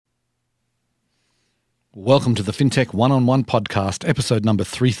Welcome to the FinTech One-on-One podcast, episode number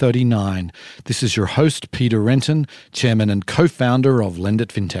 339. This is your host, Peter Renton, chairman and co-founder of Lend It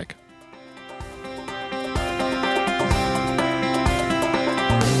FinTech.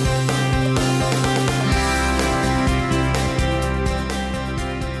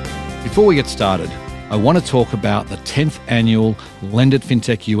 Before we get started, I want to talk about the 10th annual Lend It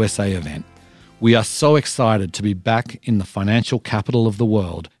FinTech USA event. We are so excited to be back in the financial capital of the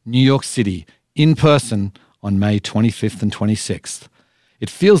world, New York City, in person on May 25th and 26th. It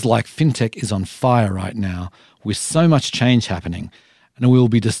feels like FinTech is on fire right now with so much change happening, and we will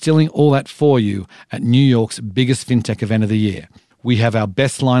be distilling all that for you at New York's biggest FinTech event of the year. We have our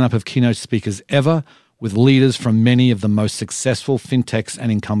best lineup of keynote speakers ever, with leaders from many of the most successful FinTechs and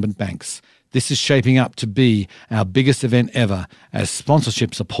incumbent banks. This is shaping up to be our biggest event ever, as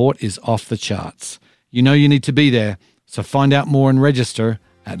sponsorship support is off the charts. You know you need to be there, so find out more and register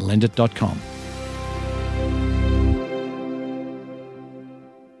at lendit.com.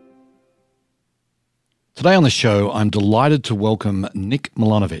 Today on the show, I'm delighted to welcome Nick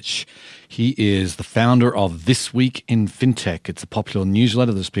Milanovic. He is the founder of This Week in FinTech. It's a popular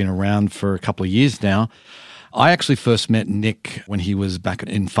newsletter that's been around for a couple of years now. I actually first met Nick when he was back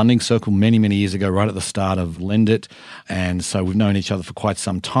in Funding Circle many, many years ago, right at the start of Lend It. And so we've known each other for quite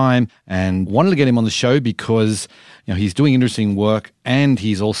some time and wanted to get him on the show because he's doing interesting work and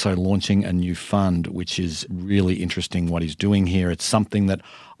he's also launching a new fund, which is really interesting what he's doing here. It's something that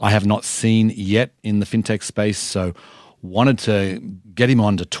I have not seen yet in the FinTech space. So wanted to get him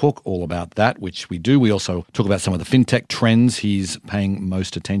on to talk all about that, which we do. We also talk about some of the FinTech trends he's paying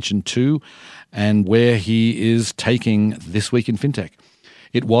most attention to and where he is taking This Week in FinTech.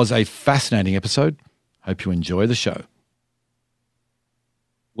 It was a fascinating episode. Hope you enjoy the show.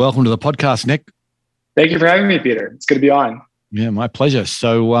 Welcome to the podcast, Nick. Thank you for having me, Peter. It's good to be on. Yeah, my pleasure.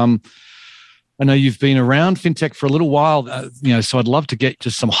 So I know you've been around FinTech for a little while, so I'd love to get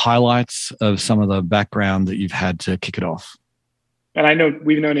just some highlights of some of the background that you've had to kick it off. And I know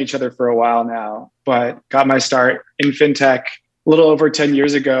we've known each other for a while now, but got my start in FinTech a little over 10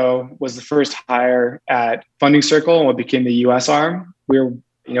 years ago, was the first hire at Funding Circle and what became the US arm. We were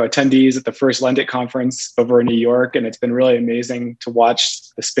attendees at the first Lend It conference over in New York, and it's been really amazing to watch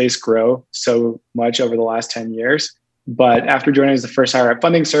the space grow so much over the last 10 years. But after joining as the first hire at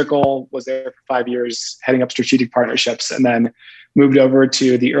Funding Circle, was there for 5 years heading up strategic partnerships, and then moved over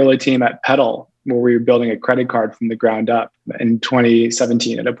to the early team at Petal, where we were building a credit card from the ground up in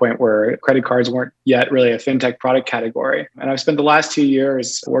 2017 at a point where credit cards weren't yet really a FinTech product category. And I've spent the last 2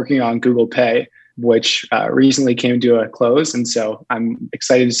 years working on Google Pay, which recently came to a close. And so I'm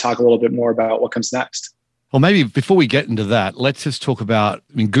excited to talk a little bit more about what comes next. Well, maybe before we get into that, let's just talk about,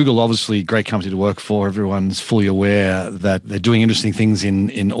 Google, obviously, great company to work for. Everyone's fully aware that they're doing interesting things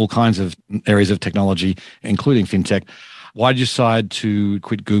in all kinds of areas of technology, including FinTech. Why did you decide to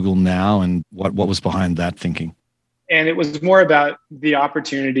quit Google now, and what was behind that thinking? And it was more about the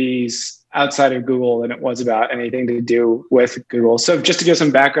opportunities outside of Google than it was about anything to do with Google. So just to give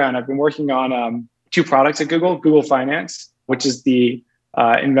some background, I've been working on two products at Google: Google Finance, which is the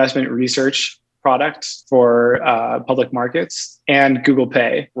investment research product for public markets, and Google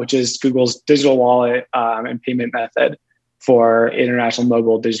Pay, which is Google's digital wallet and payment method for international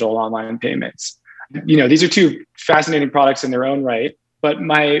mobile digital online payments. These are two fascinating products in their own right, but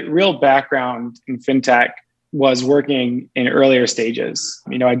my real background in FinTech was working in earlier stages.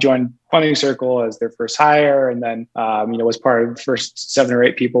 I joined Funding Circle as their first hire, and then, was part of the first 7 or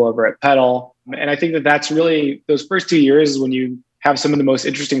 8 people over at Petal. And I think that that's really, those first 2 years is when you have some of the most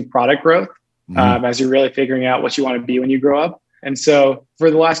interesting product growth, as you're really figuring out what you want to be when you grow up. And so for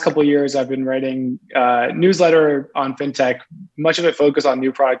the last couple of years, I've been writing a newsletter on FinTech, much of it focused on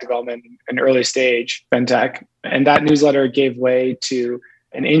new product development and early stage FinTech. And that newsletter gave way to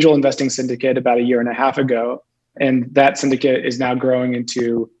an angel investing syndicate about 1.5 years ago. And that syndicate is now growing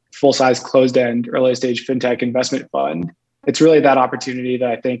into full-size closed-end early stage FinTech investment fund. It's really that opportunity that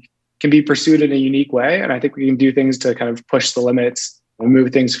I think can be pursued in a unique way. And I think we can do things to kind of push the limits and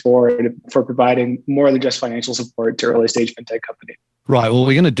move things forward for providing more than just financial support to early stage FinTech companies. Right. Well,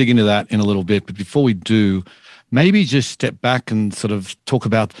 we're going to dig into that in a little bit. But before we do, maybe just step back and sort of talk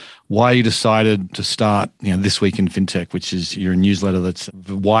about why you decided to start, This Week in FinTech, which is your newsletter that's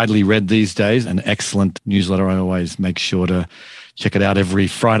widely read these days, an excellent newsletter. I always make sure to check it out every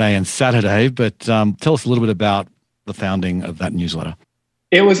Friday and Saturday. But tell us a little bit about the founding of that newsletter.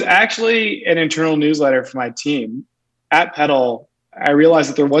 It was actually an internal newsletter for my team. At Petal, I realized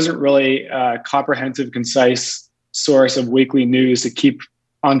that there wasn't really a comprehensive, concise source of weekly news to keep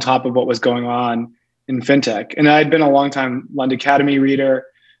on top of what was going on in FinTech. And I'd been a long time Lend Academy reader,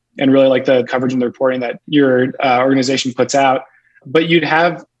 and really like the coverage and the reporting that your organization puts out. But you'd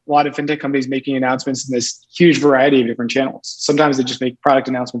have a lot of fintech companies making announcements in this huge variety of different channels. Sometimes they just make product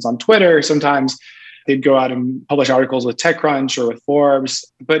announcements on Twitter. Sometimes they'd go out and publish articles with TechCrunch or with Forbes.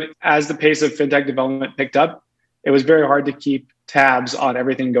 But as the pace of fintech development picked up, it was very hard to keep tabs on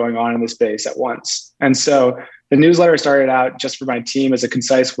everything going on in the space at once. And so the newsletter started out just for my team as a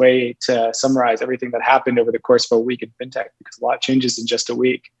concise way to summarize everything that happened over the course of a week in fintech, because a lot changes in just a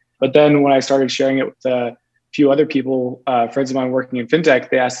week. But then when I started sharing it with a few other people, friends of mine working in fintech,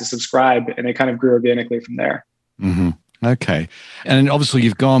 they asked to subscribe, and it kind of grew organically from there. Mm-hmm. Okay. And obviously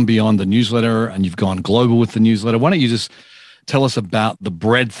you've gone beyond the newsletter and you've gone global with the newsletter. Why don't you just tell us about the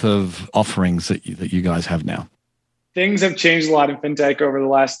breadth of offerings that you guys have now? Things have changed a lot in fintech over the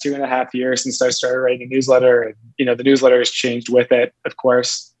last 2.5 years since I started writing a newsletter. And, the newsletter has changed with it, of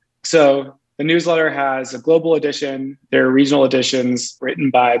course. So the newsletter has a global edition. There are regional editions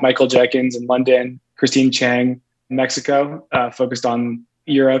written by Michael Jenkins in London, Christine Chang in Mexico, focused on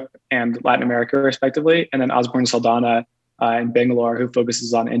Europe and Latin America, respectively, and then Osborne Saldana in Bangalore, who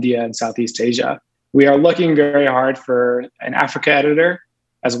focuses on India and Southeast Asia. We are looking very hard for an Africa editor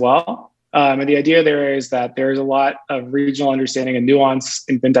as well. And the idea there is that there's a lot of regional understanding and nuance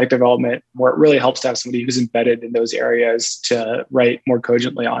in fintech development, where it really helps to have somebody who's embedded in those areas to write more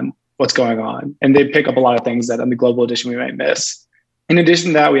cogently on what's going on. And they pick up a lot of things that on the global edition we might miss. In addition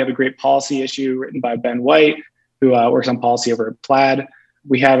to that, we have a great policy issue written by Ben White, who works on policy over at Plaid.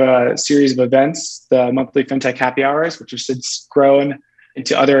 We have a series of events, the monthly FinTech Happy Hours, which have since grown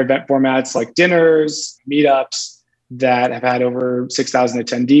into other event formats like dinners, meetups, that have had over 6,000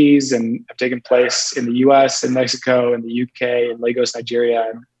 attendees and have taken place in the US and Mexico and the UK and Lagos, Nigeria,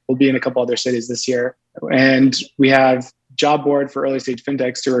 and we'll be in a couple other cities this year. And we have job board for early stage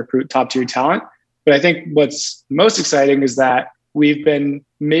fintechs to recruit top tier talent. But I think what's most exciting is that we've been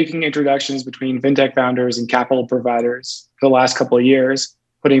making introductions between fintech founders and capital providers for the last couple of years,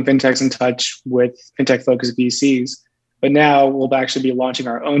 putting fintechs in touch with fintech focused VCs. But now we'll actually be launching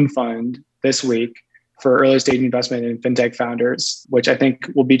our own fund this week for early stage investment in fintech founders, which I think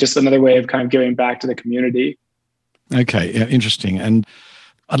will be just another way of kind of giving back to the community. Okay, yeah, interesting. And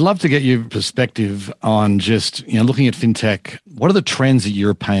I'd love to get your perspective on just, looking at fintech. What are the trends that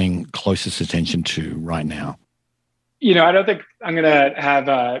you're paying closest attention to right now? I don't think I'm going to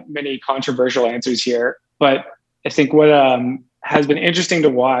have many controversial answers here, but I think what has been interesting to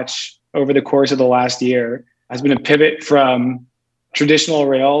watch over the course of the last year has been a pivot from traditional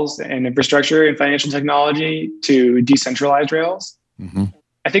rails and infrastructure and financial technology to decentralized rails. Mm-hmm.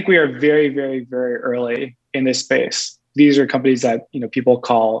 I think we are very, very, very early in this space. These are companies that people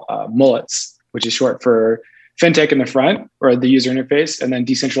call mullets, which is short for fintech in the front or the user interface, and then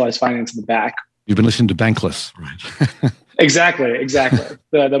decentralized finance in the back. You've been listening to Bankless, right? Exactly.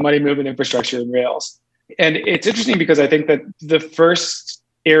 The money movement infrastructure and rails. And it's interesting because I think that the first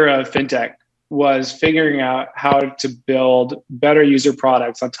era of fintech was figuring out how to build better user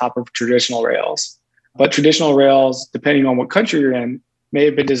products on top of traditional rails. But traditional rails, depending on what country you're in, may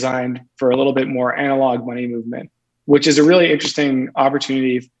have been designed for a little bit more analog money movement, which is a really interesting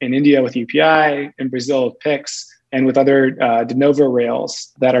opportunity in India with UPI, in Brazil with Pix, and with other de novo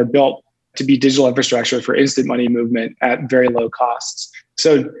rails that are built to be digital infrastructure for instant money movement at very low costs.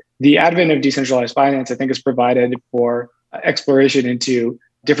 So the advent of decentralized finance, I think, has provided for exploration into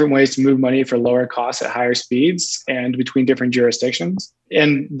different ways to move money for lower costs at higher speeds and between different jurisdictions.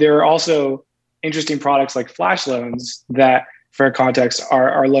 And there are also interesting products like flash loans that, for context,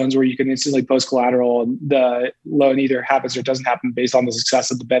 are loans where you can instantly post collateral and the loan either happens or doesn't happen based on the success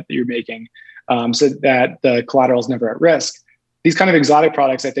of the bet that you're making, so that the collateral is never at risk. These kind of exotic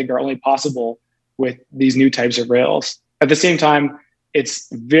products, I think, are only possible with these new types of rails. At the same time, it's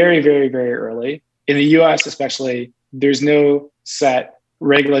very, very, very early. In the US especially, there's no set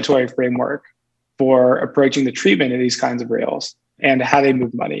regulatory framework for approaching the treatment of these kinds of rails and how they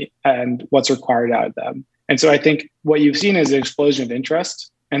move money and what's required out of them. And so I think what you've seen is an explosion of interest,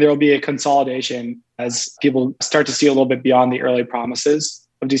 and there will be a consolidation as people start to see a little bit beyond the early promises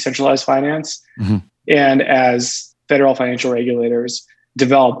of decentralized finance. Mm-hmm. And as federal financial regulators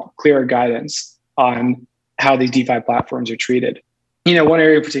develop clearer guidance on how these DeFi platforms are treated. One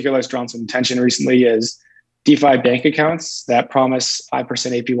area in particular that's drawn some attention recently is DeFi bank accounts that promise 5%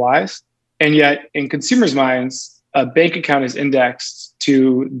 APYs. And yet in consumers' minds, a bank account is indexed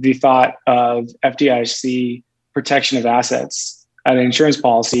to the thought of FDIC protection of assets, an insurance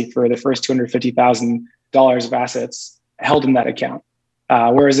policy for the first $250,000 of assets held in that account.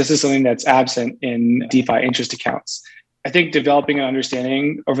 Whereas this is something that's absent in DeFi interest accounts. I think developing an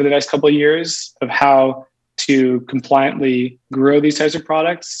understanding over the next couple of years of how to compliantly grow these types of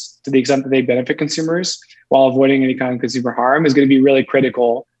products to the extent that they benefit consumers while avoiding any kind of consumer harm is going to be really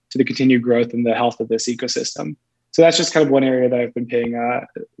critical to the continued growth and the health of this ecosystem. So that's just kind of one area that I've been paying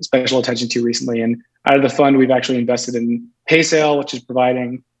special attention to recently. And out of the fund, we've actually invested in PaySale, which is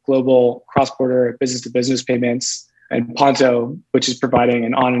providing global cross-border business-to-business payments, and Ponto, which is providing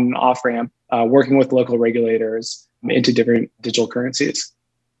an on and off ramp, working with local regulators into different digital currencies.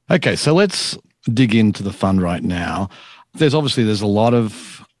 Okay, so let's dig into the fund right now. There's a lot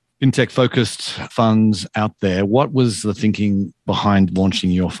of fintech-focused funds out there. What was the thinking behind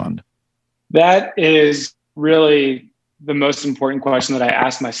launching your fund? That is really the most important question that I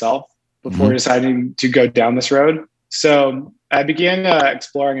asked myself before deciding to go down this road. So I began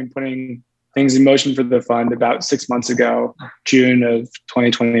exploring and putting things in motion for the fund about 6 months ago, June of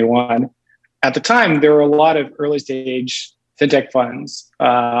 2021. At the time, there were a lot of early stage fintech funds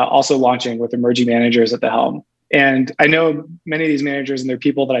also launching with emerging managers at the helm. And I know many of these managers and they're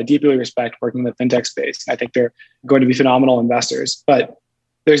people that I deeply respect working in the fintech space. I think they're going to be phenomenal investors, but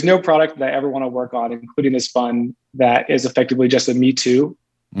there's no product that I ever want to work on, including this fund, that is effectively just a me too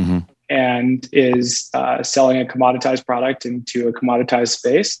and is selling a commoditized product into a commoditized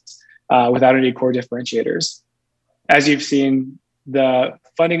space without any core differentiators. As you've seen, the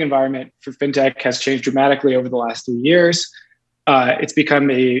funding environment for fintech has changed dramatically over the last 3 years. It's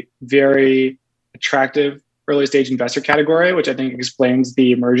become a very attractive early stage investor category, which I think explains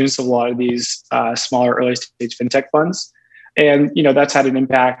the emergence of a lot of these smaller early stage fintech funds. And, that's had an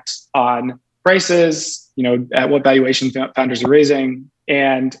impact on prices, at what valuation founders are raising,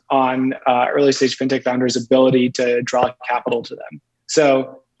 and on early stage fintech founders' ability to draw capital to them.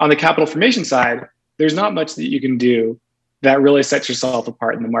 So on the capital formation side, there's not much that you can do that really sets yourself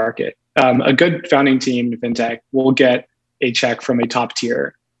apart in the market. A good founding team in fintech will get a check from a top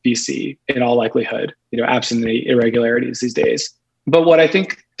tier VC in all likelihood, absent any irregularities these days. But what I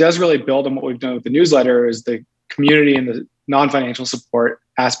think does really build on what we've done with the newsletter is the community and the non-financial support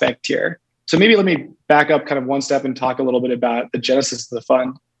aspect here. So maybe let me back up kind of one step and talk a little bit about the genesis of the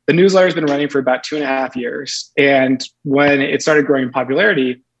fund. The newsletter has been running for about 2.5 years. And when it started growing in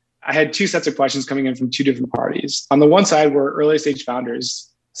popularity, I had two sets of questions coming in from two different parties. On the one side were early stage founders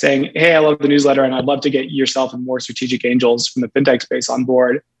saying, hey, I love the newsletter and I'd love to get yourself and more strategic angels from the fintech space on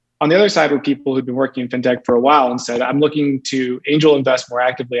board. On the other side were people who'd been working in fintech for a while and said, I'm looking to angel invest more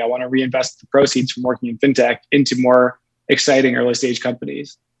actively. I want to reinvest the proceeds from working in fintech into more exciting early stage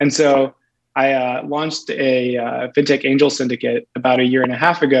companies. And so I launched a fintech angel syndicate about 1.5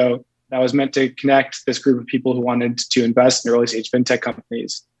 years ago that was meant to connect this group of people who wanted to invest in early stage fintech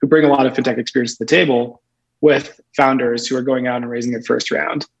companies who bring a lot of fintech experience to the table with founders who are going out and raising their first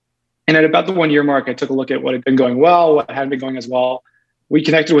round. And at about the 1 year mark, I took a look at what had been going well, what hadn't been going as well. We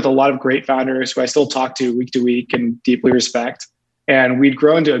connected with a lot of great founders who I still talk to week and deeply respect. And we'd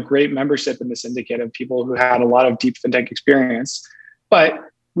grown to a great membership in the syndicate of people who had a lot of deep fintech experience, but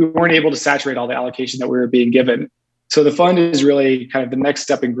we weren't able to saturate all the allocation that we were being given. So the fund is really kind of the next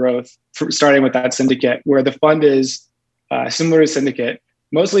step in growth, starting with that syndicate, where the fund is similar to syndicate,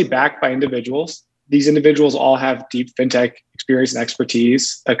 mostly backed by individuals. These individuals all have deep fintech experience and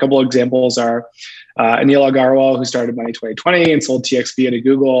expertise. A couple of examples are Anil Agarwal, who started Money 2020 and sold TXV to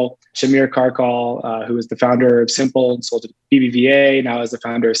Google. Shamir Karkal, who is the founder of Simple and sold to BBVA, now is the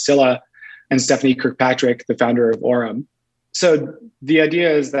founder of Scylla, and Stephanie Kirkpatrick, the founder of Aurum. So the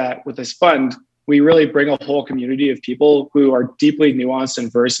idea is that with this fund, we really bring a whole community of people who are deeply nuanced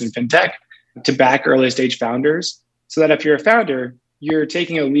and versed in fintech to back early stage founders, so that if you're a founder, you're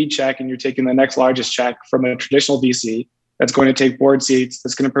taking a lead check and you're taking the next largest check from a traditional VC that's going to take board seats,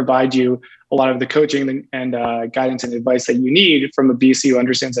 that's going to provide you a lot of the coaching and guidance and advice that you need from a VC who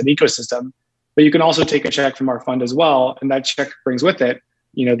understands that ecosystem. But you can also take a check from our fund as well. And that check brings with it,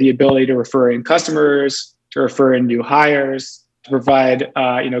 the ability to refer in customers, to refer in new hires, to provide,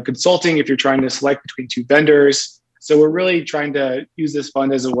 consulting if you're trying to select between two vendors. So we're really trying to use this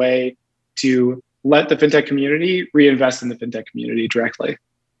fund as a way to let the fintech community reinvest in the fintech community directly.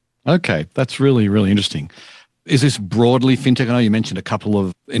 Okay, that's really, really interesting. Is this broadly fintech? I know you mentioned a couple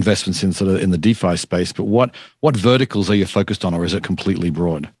of investments in in the DeFi space, but what verticals are you focused on, or is it completely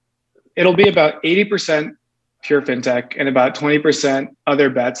broad? It'll be about 80% pure fintech and about 20%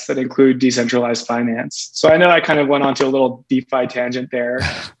 other bets that include decentralized finance. So I know I kind of went on to a little DeFi tangent there.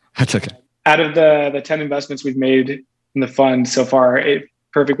 That's okay. Out of the 10 investments we've made in the fund so far, it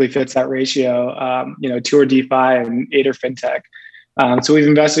perfectly fits that ratio. 2 are DeFi and 8 are fintech. So we've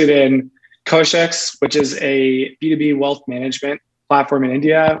invested in Koshex, which is a B2B wealth management platform in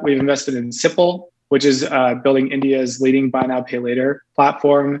India. We've invested in Simple, which is building India's leading buy now, pay later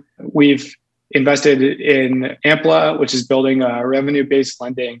platform. We've invested in Ampla, which is building a revenue-based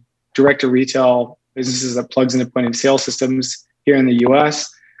lending direct to retail businesses that plugs into point of sale systems here in the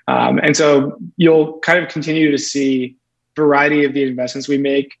US. And so you'll kind of continue to see variety of the investments we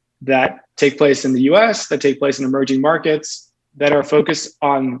make that take place in the US, that take place in emerging markets, that are focused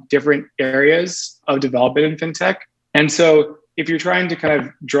on different areas of development in fintech. And so if you're trying to kind of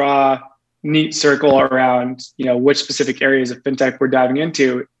draw neat circle around, which specific areas of fintech we're diving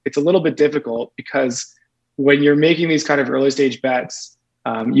into, it's a little bit difficult because when you're making these kind of early stage bets,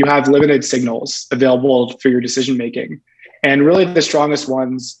 you have limited signals available for your decision making. And really the strongest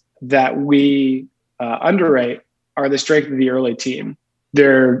ones that we underwrite are the strength of the early team.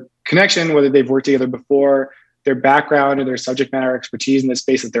 Their connection, whether they've worked together before, their background or their subject matter expertise in the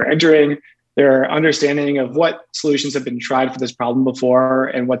space that they're entering, their understanding of what solutions have been tried for this problem before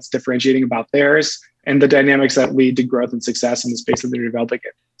and what's differentiating about theirs, and the dynamics that lead to growth and success in the space that they're developing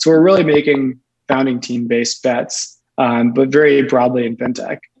it. So we're really making founding team-based bets, but very broadly in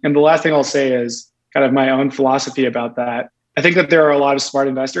fintech. And the last thing I'll say is kind of my own philosophy about that. I think that there are a lot of smart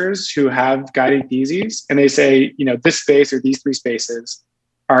investors who have guiding theses, and they say, this space or these three spaces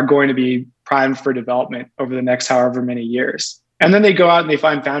are going to be primed for development over the next however many years. And then they go out and they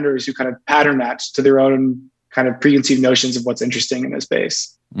find founders who kind of pattern match to their own kind of preconceived notions of what's interesting in this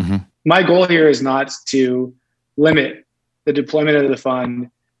space. Mm-hmm. My goal here is not to limit the deployment of the fund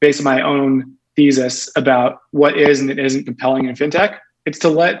based on my own thesis about what is and isn't compelling in fintech. It's to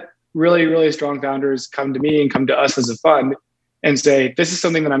let really, really strong founders come to me and come to us as a fund and say, this is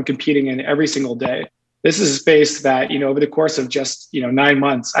something that I'm competing in every single day. This is a space that, over the course of just, 9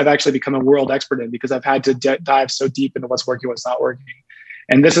 months, I've actually become a world expert in because I've had to dive so deep into what's working, what's not working.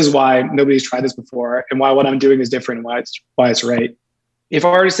 And this is why nobody's tried this before and why what I'm doing is different and why it's right. If I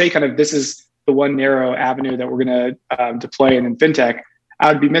were to say kind of this is the one narrow avenue that we're going to deploy in fintech,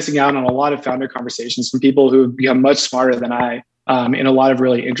 I would be missing out on a lot of founder conversations from people who have become much smarter than I in a lot of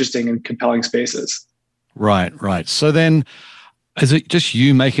really interesting and compelling spaces. Right. So then, is it just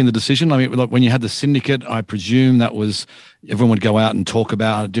you making the decision? I mean, like when you had the syndicate, I presume that was everyone would go out and talk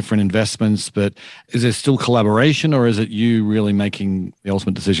about different investments, but is there still collaboration or is it you really making the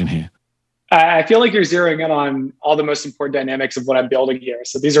ultimate decision here? I feel like you're zeroing in on all the most important dynamics of what I'm building here.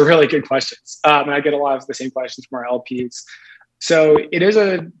 So these are really good questions. And I get a lot of the same questions from our LPs. So it is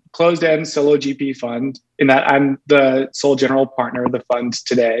a closed-end solo GP fund in that I'm the sole general partner of the fund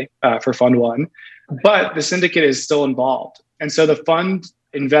today for Fund 1, but the syndicate is still involved. And so the fund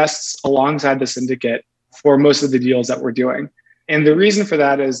invests alongside the syndicate for most of the deals that we're doing. And the reason for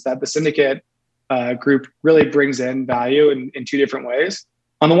that is that the syndicate group really brings in value in two different ways.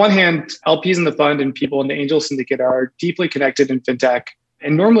 On the one hand, LPs in the fund and people in the angel syndicate are deeply connected in fintech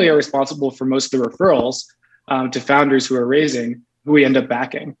and normally are responsible for most of the referrals to founders who are raising, who we end up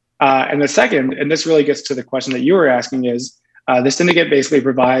backing. And the second, and this really gets to the question that you were asking, is the syndicate basically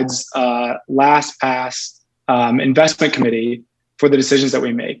provides last pass investment committee for the decisions that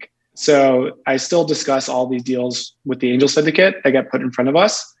we make. So I still discuss all these deals with the angel syndicate that get put in front of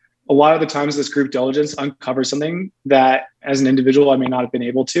us. A lot of the times this group diligence uncovers something that as an individual I may not have been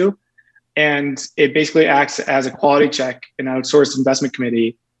able to. And it basically acts as a quality check and outsourced investment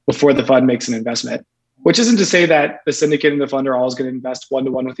committee before the fund makes an investment, which isn't to say that the syndicate and the fund are always going to invest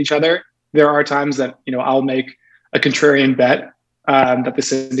one-to-one with each other. There are times that I'll make a contrarian bet that the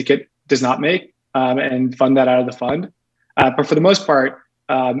syndicate does not make and fund that out of the fund. But for the most part,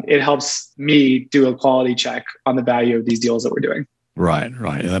 it helps me do a quality check on the value of these deals that we're doing. Right.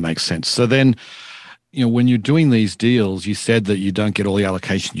 Yeah, that makes sense. So then, when you're doing these deals, you said that you don't get all the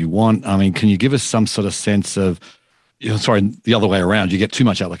allocation you want. I mean, can you give us some sort of sense of, the other way around, you get too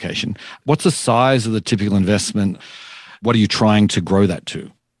much allocation. What's the size of the typical investment? What are you trying to grow that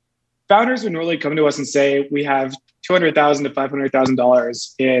to? Founders would normally come to us and say, we have $200,000 to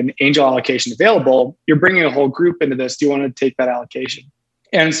 $500,000 in angel allocation available. You're bringing a whole group into this. Do you want to take that allocation?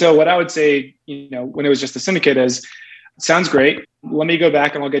 And so what I would say, when it was just the syndicate is, sounds great. Let me go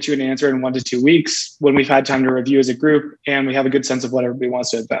back and I'll get you an answer in 1 to 2 weeks when we've had time to review as a group and we have a good sense of what everybody wants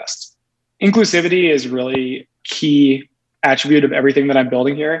to invest. Inclusivity is really key attribute of everything that I'm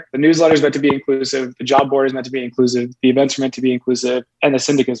building here. The newsletter is meant to be inclusive. The job board is meant to be inclusive. The events are meant to be inclusive. And the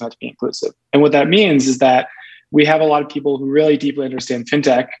syndicate is meant to be inclusive. And what that means is that we have a lot of people who really deeply understand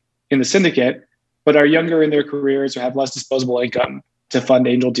fintech in the syndicate, but are younger in their careers or have less disposable income to fund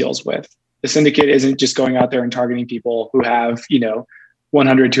angel deals with. The syndicate isn't just going out there and targeting people who have, $100,000,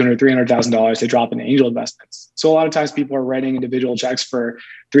 $200,000, $300,000 to drop into angel investments. So a lot of times people are writing individual checks for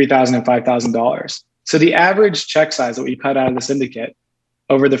 $3,000 and $5,000. So the average check size that we cut out of the syndicate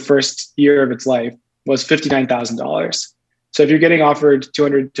over the first year of its life was $59,000. So if you're getting offered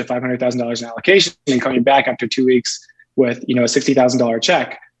 $200,000 to $500,000 in allocation and coming back after 2 weeks with a $60,000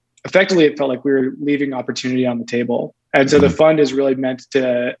 check, effectively it felt like we were leaving opportunity on the table. And so the fund is really meant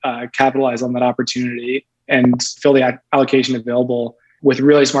to capitalize on that opportunity and fill the allocation available with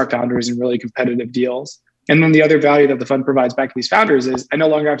really smart founders and really competitive deals. And then the other value that the fund provides back to these founders is I no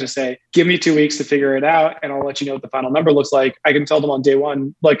longer have to say, give me 2 weeks to figure it out and I'll let you know what the final number looks like. I can tell them on day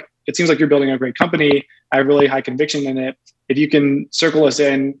one, look, it seems like you're building a great company. I have really high conviction in it. If you can circle us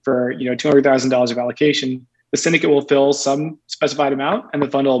in for $200,000 of allocation, the syndicate will fill some specified amount and the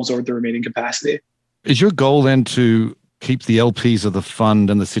fund will absorb the remaining capacity. Is your goal then to keep the LPs of the fund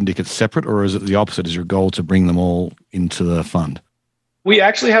and the syndicate separate, or is it the opposite? Is your goal to bring them all into the fund? We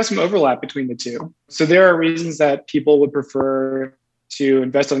actually have some overlap between the two. So there are reasons that people would prefer to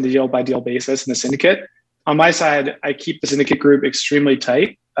invest on a deal by deal basis in the syndicate. On my side, I keep the syndicate group extremely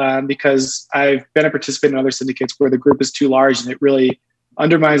tight because I've been a participant in other syndicates where the group is too large and it really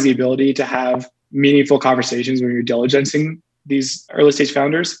undermines the ability to have meaningful conversations when you're diligencing these early stage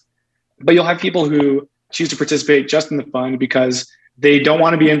founders. But you'll have people who choose to participate just in the fund because they don't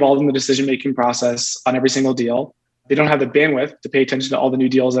want to be involved in the decision-making process on every single deal. They don't have the bandwidth to pay attention to all the new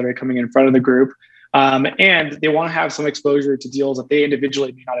deals that are coming in front of the group. And they want to have some exposure to deals that they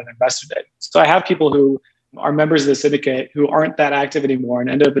individually may not have invested in. So I have people who are members of the syndicate who aren't that active anymore and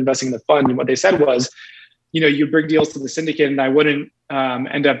ended up investing in the fund. And what they said was, you bring deals to the syndicate and I wouldn't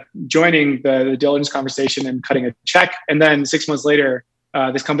end up joining the diligence conversation and cutting a check. And then 6 months later,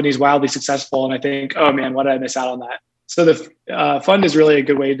 this company is wildly successful. And I think, oh man, why did I miss out on that? So the fund is really a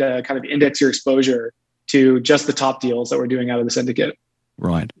good way to kind of index your exposure to just the top deals that we're doing out of the syndicate.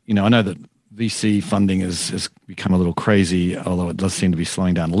 Right. I know that VC funding has become a little crazy, although it does seem to be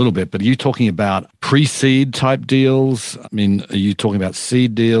slowing down a little bit. But are you talking about pre-seed type deals? I mean, are you talking about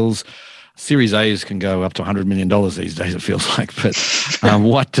seed deals? Series A's can go up to $100 million these days, it feels like. But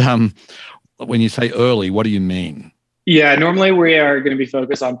when you say early, what do you mean? Yeah, normally we are going to be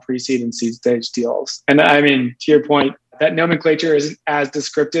focused on pre-seed and seed stage deals. And I mean, to your point, that nomenclature isn't as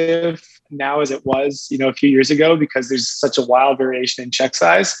descriptive now as it was, a few years ago because there's such a wild variation in check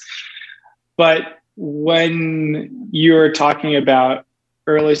size. But when you're talking about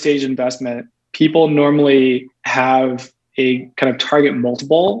early stage investment, people normally have a kind of target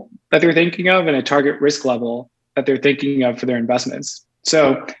multiple that they're thinking of and a target risk level that they're thinking of for their investments.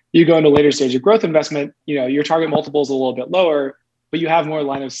 So you go into later stage of growth investment, your target multiple is a little bit lower, but you have more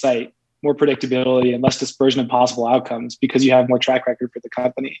line of sight, more predictability, and less dispersion of possible outcomes because you have more track record for the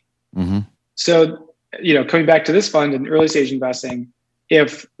company. Mm-hmm. So, coming back to this fund and early stage investing,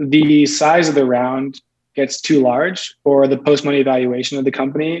 if the size of the round gets too large or the post-money valuation of the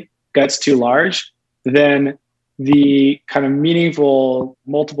company gets too large, then the kind of meaningful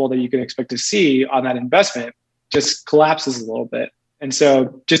multiple that you can expect to see on that investment just collapses a little bit. And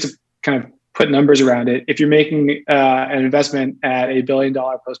so just to kind of put numbers around it, if you're making an investment at $1 billion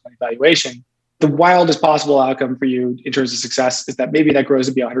post-money valuation, the wildest possible outcome for you in terms of success is that maybe that grows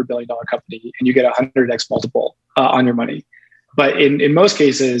to be a $100 billion company and you get a 100x multiple on your money. But in most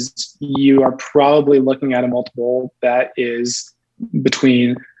cases, you are probably looking at a multiple that is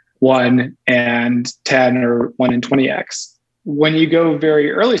between 1 and 10 or 1 and 20x. When you go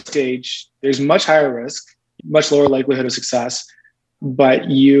very early stage, there's much higher risk, much lower likelihood of success, but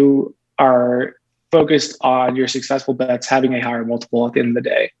you are focused on your successful bets having a higher multiple at the end of the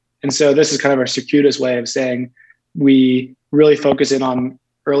day. And so this is kind of our circuitous way of saying we really focus in on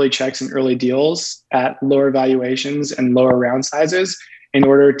early checks and early deals at lower valuations and lower round sizes in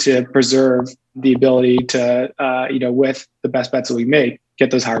order to preserve the ability to, with the best bets that we make, get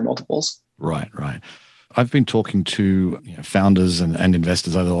those higher multiples. Right. I've been talking to founders and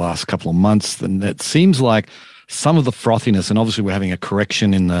investors over the last couple of months, and it seems like some of the frothiness, and obviously we're having a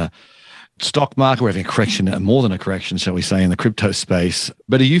correction in the stock market, we're having a correction, more than a correction, shall we say, in the crypto space.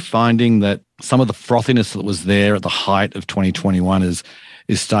 But are you finding that some of the frothiness that was there at the height of 2021 is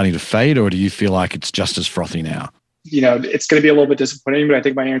starting to fade, or do you feel like it's just as frothy now? It's going to be a little bit disappointing, but I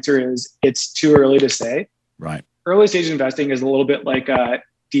think my answer is it's too early to say. Right. Early stage investing is a little bit like a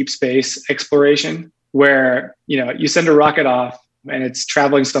deep space exploration where, you send a rocket off and it's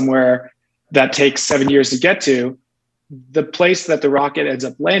traveling somewhere that takes 7 years to get to. The place that the rocket ends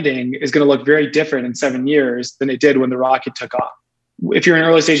up landing is going to look very different in 7 years than it did when the rocket took off. If you're an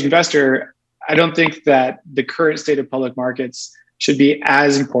early stage investor, I don't think that the current state of public markets should be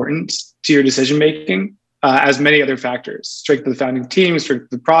as important to your decision-making as many other factors. Strength of the founding team, strength of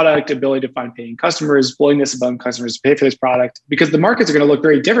the product, ability to find paying customers, willingness among customers to pay for this product, because the markets are going to look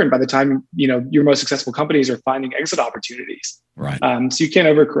very different by the time, your most successful companies are finding exit opportunities. Right. So you can't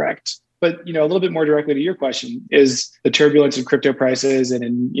overcorrect. But a little bit more directly to your question, is the turbulence in crypto prices and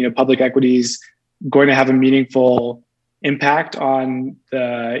in public equities going to have a meaningful impact on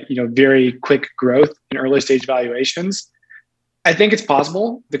the very quick growth in early stage valuations? I think it's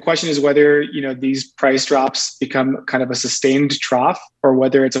possible. The question is whether these price drops become kind of a sustained trough, or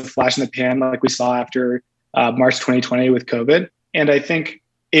whether it's a flash in the pan like we saw after March 2020 with COVID. And I think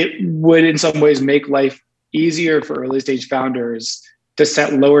it would in some ways make life easier for early stage founders to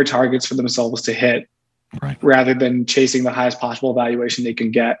set lower targets for themselves to hit, right, rather than chasing the highest possible valuation they can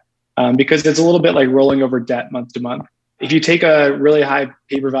get. Because it's a little bit like rolling over debt month to month. If you take a really high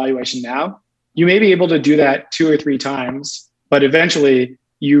paper valuation now, you may be able to do that 2 or 3 times, but eventually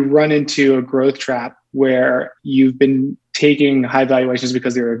you run into a growth trap where you've been taking high valuations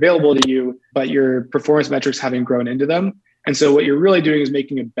because they're available to you, but your performance metrics haven't grown into them. And so what you're really doing is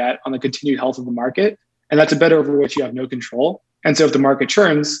making a bet on the continued health of the market. And that's a bet over which you have no control. And so if the market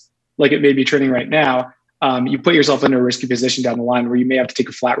churns, like it may be churning right now, you put yourself in a risky position down the line where you may have to take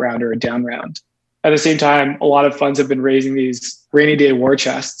a flat round or a down round. At the same time, a lot of funds have been raising these rainy day war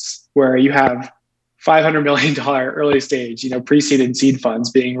chests where you have $500 million early stage, pre-seed and seed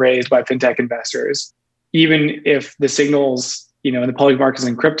funds being raised by fintech investors. Even if the signals, in the public markets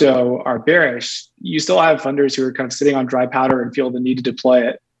and crypto are bearish, you still have funders who are kind of sitting on dry powder and feel the need to deploy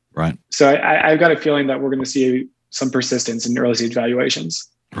it. Right. So I've got a feeling that we're going to see some persistence in early stage valuations.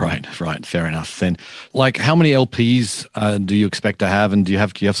 Right. Fair enough. Then, how many LPs do you expect to have, and do you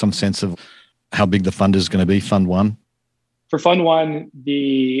have some sense of how big the fund is going to be, Fund 1? For Fund 1,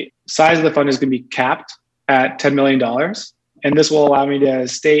 the size of the fund is going to be capped at $10 million. And this will allow me to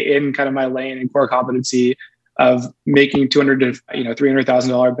stay in kind of my lane and core competency of making $200,000 to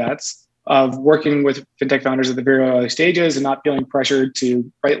 $300,000 bets, of working with fintech founders at the very early stages and not feeling pressured to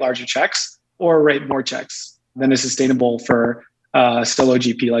write larger checks or write more checks than is sustainable for a solo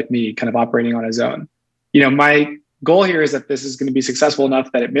GP like me, kind of operating on his own. My goal here is that this is going to be successful enough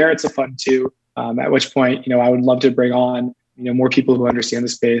that it merits a Fund 2, at which point, I would love to bring on more people who understand the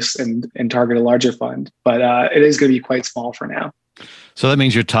space and target a larger fund. But it is going to be quite small for now. So that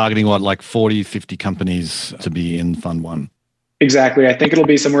means you're targeting 40, 50 companies to be in Fund 1? Exactly. I think it'll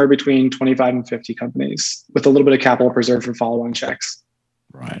be somewhere between 25 and 50 companies with a little bit of capital preserved for follow-on checks.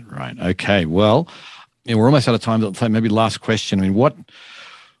 Right. Okay. Well, we're almost out of time. Maybe last question.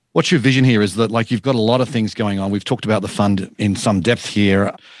 What's your vision here? Is that you've got a lot of things going on. We've talked about the fund in some depth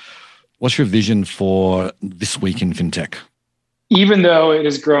here. What's your vision for this week in fintech? Even though it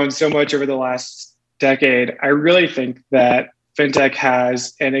has grown so much over the last decade, I really think that fintech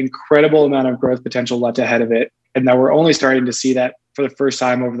has an incredible amount of growth potential left ahead of it, and that we're only starting to see that for the first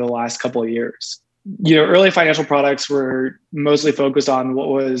time over the last couple of years. Early financial products were mostly focused on what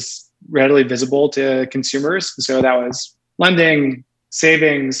was readily visible to consumers. So that was lending,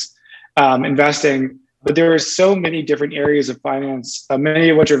 savings, investing. But there are so many different areas of finance, many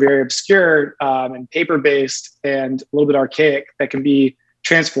of which are very obscure and paper-based and a little bit archaic, that can be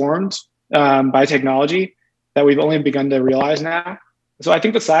transformed by technology that we've only begun to realize now. So I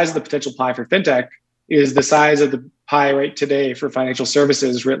think the size of the potential pie for fintech is the size of the pie right today for financial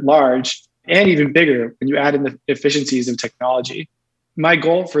services writ large, and even bigger when you add in the efficiencies of technology. My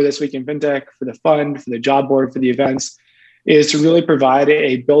goal for This Week in Fintech, for the fund, for the job board, for the events, is to really provide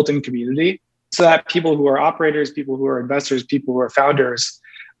a built-in community so that people who are operators, people who are investors, people who are founders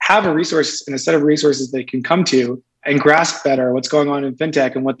have a resource and a set of resources they can come to and grasp better what's going on in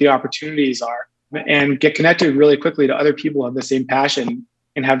fintech and what the opportunities are, and get connected really quickly to other people who have the same passion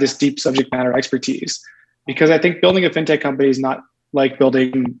and have this deep subject matter expertise. Because I think building a fintech company is not like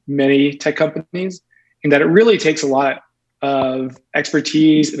building many tech companies, in that it really takes a lot of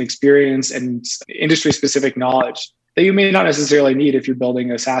expertise and experience and industry-specific knowledge that you may not necessarily need if you're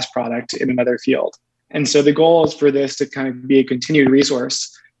building a SaaS product in another field. And so the goal is for this to kind of be a continued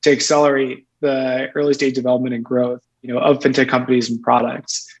resource to accelerate the early stage development and growth, of fintech companies and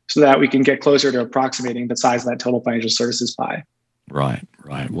products, so that we can get closer to approximating the size of that total financial services pie. Right.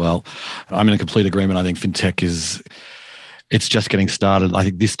 Well, I'm in complete agreement. I think fintech it's just getting started. I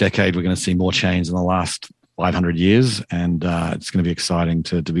think this decade we're going to see more change in the last 500 years, and it's going to be exciting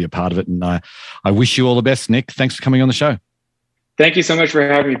to be a part of it. And I wish you all the best, Nick. Thanks for coming on the show. Thank you so much for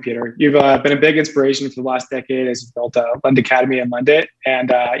having me, Peter. You've been a big inspiration for the last decade as you've built Lend Academy and Lend It.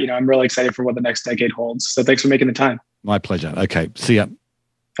 And, I'm really excited for what the next decade holds. So thanks for making the time. My pleasure. Okay. See ya.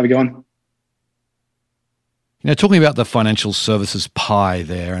 Have a good one. Talking about the financial services pie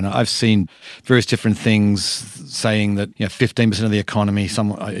there, and I've seen various different things saying that 15% of the economy,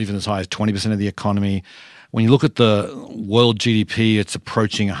 some even as high as 20% of the economy. When you look at the world GDP, it's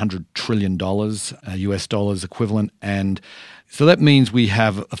approaching $100 trillion, US dollars equivalent. And so that means we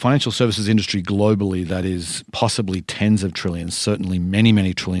have a financial services industry globally that is possibly tens of trillions, certainly many,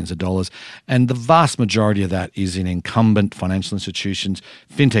 many trillions of dollars. And the vast majority of that is in incumbent financial institutions.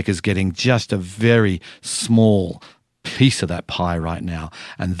 Fintech is getting just a very small piece of that pie right now.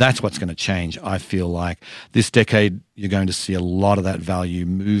 And that's what's going to change. I feel like this decade, you're going to see a lot of that value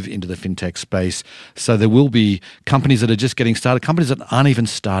move into the fintech space. So there will be companies that are just getting started, companies that aren't even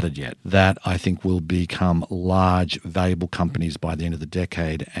started yet, that I think will become large, valuable companies by the end of the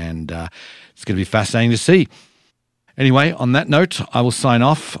decade. And it's going to be fascinating to see. Anyway, on that note, I will sign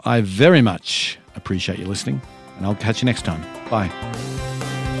off. I very much appreciate you listening, and I'll catch you next time. Bye.